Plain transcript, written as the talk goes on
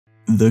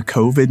The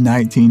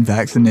COVID-19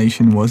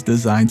 vaccination was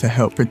designed to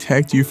help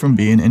protect you from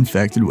being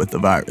infected with the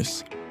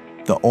virus.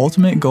 The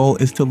ultimate goal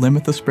is to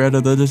limit the spread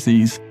of the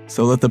disease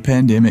so that the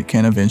pandemic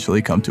can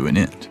eventually come to an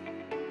end.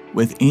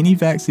 With any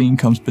vaccine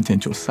comes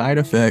potential side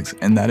effects,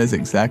 and that is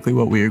exactly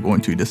what we are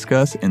going to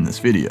discuss in this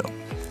video.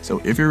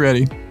 So if you're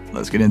ready,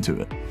 let's get into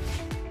it.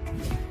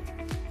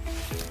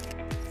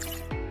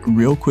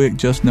 Real quick,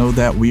 just know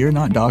that we are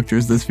not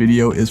doctors. This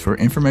video is for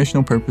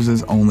informational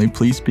purposes only.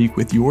 Please speak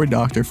with your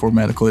doctor for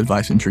medical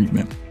advice and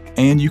treatment.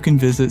 And you can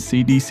visit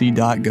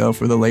cdc.gov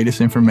for the latest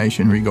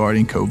information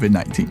regarding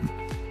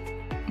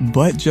COVID-19.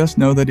 But just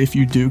know that if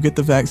you do get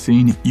the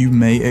vaccine, you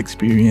may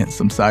experience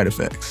some side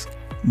effects.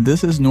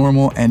 This is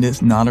normal and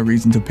it's not a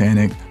reason to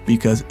panic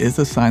because it's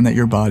a sign that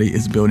your body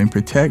is building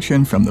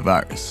protection from the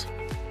virus.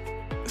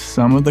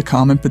 Some of the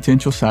common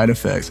potential side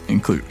effects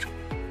include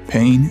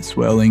pain,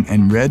 swelling,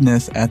 and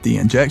redness at the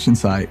injection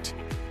site,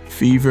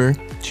 fever,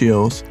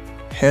 chills,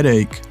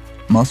 headache,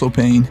 muscle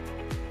pain,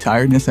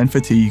 tiredness and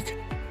fatigue,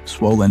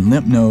 swollen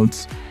lymph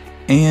nodes,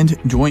 and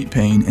joint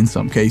pain in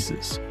some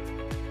cases.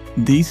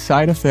 These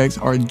side effects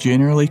are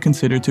generally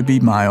considered to be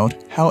mild,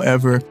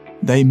 however,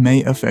 they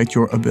may affect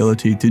your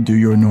ability to do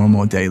your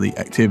normal daily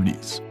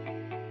activities.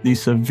 The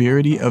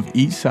severity of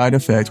each side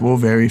effect will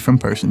vary from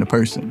person to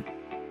person,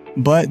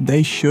 but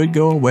they should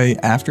go away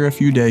after a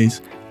few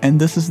days, and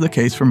this is the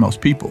case for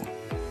most people.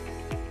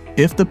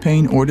 If the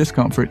pain or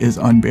discomfort is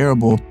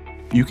unbearable,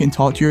 you can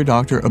talk to your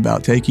doctor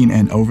about taking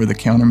an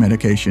over-the-counter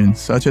medication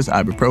such as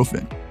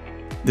ibuprofen.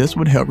 This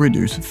would help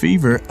reduce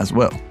fever as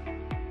well.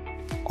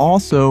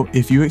 Also,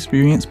 if you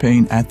experience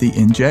pain at the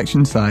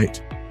injection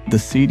site, the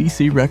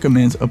CDC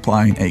recommends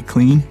applying a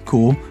clean,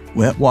 cool,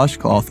 wet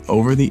washcloth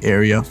over the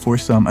area for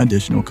some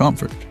additional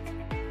comfort.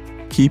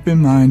 Keep in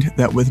mind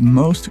that with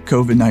most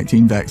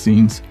COVID-19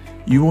 vaccines,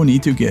 you will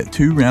need to get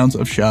 2 rounds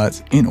of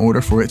shots in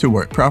order for it to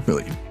work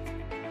properly.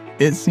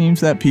 It seems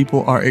that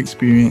people are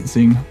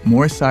experiencing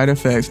more side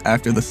effects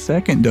after the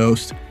second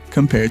dose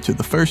compared to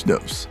the first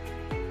dose.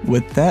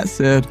 With that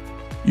said,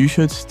 you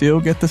should still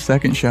get the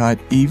second shot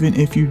even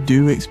if you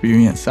do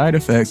experience side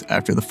effects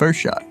after the first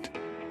shot.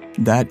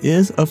 That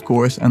is, of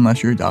course,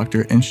 unless your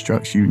doctor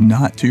instructs you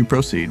not to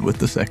proceed with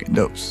the second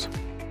dose.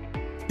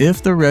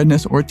 If the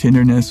redness or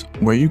tenderness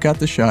where you got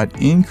the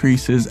shot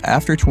increases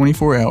after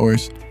 24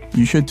 hours,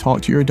 you should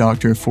talk to your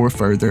doctor for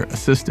further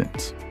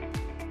assistance.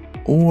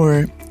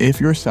 Or if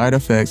your side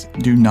effects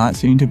do not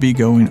seem to be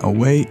going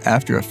away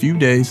after a few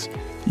days,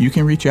 you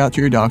can reach out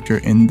to your doctor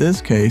in this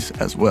case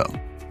as well.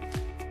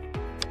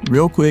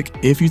 Real quick,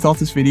 if you thought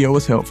this video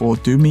was helpful,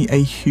 do me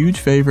a huge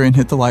favor and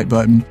hit the like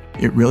button.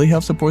 It really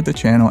helps support the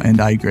channel and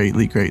I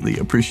greatly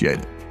appreciate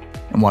it.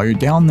 And while you're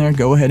down there,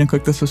 go ahead and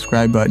click the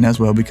subscribe button as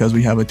well because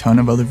we have a ton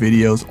of other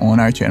videos on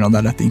our channel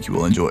that I think you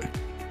will enjoy.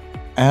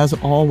 As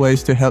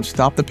always, to help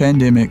stop the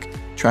pandemic,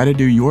 try to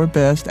do your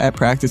best at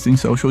practicing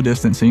social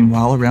distancing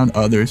while around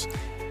others,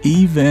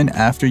 even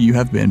after you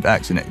have been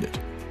vaccinated.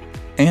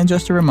 And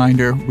just a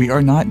reminder, we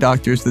are not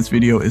doctors. This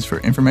video is for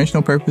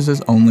informational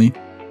purposes only.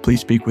 Please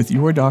speak with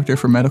your doctor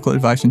for medical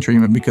advice and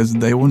treatment because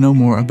they will know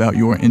more about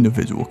your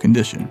individual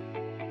condition.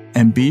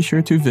 And be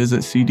sure to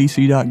visit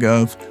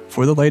cdc.gov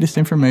for the latest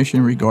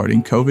information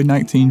regarding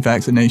COVID-19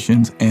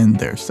 vaccinations and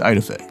their side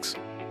effects.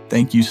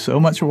 Thank you so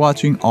much for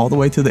watching all the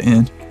way to the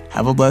end.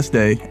 Have a blessed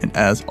day, and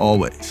as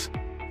always,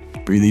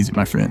 breathe easy,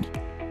 my friend.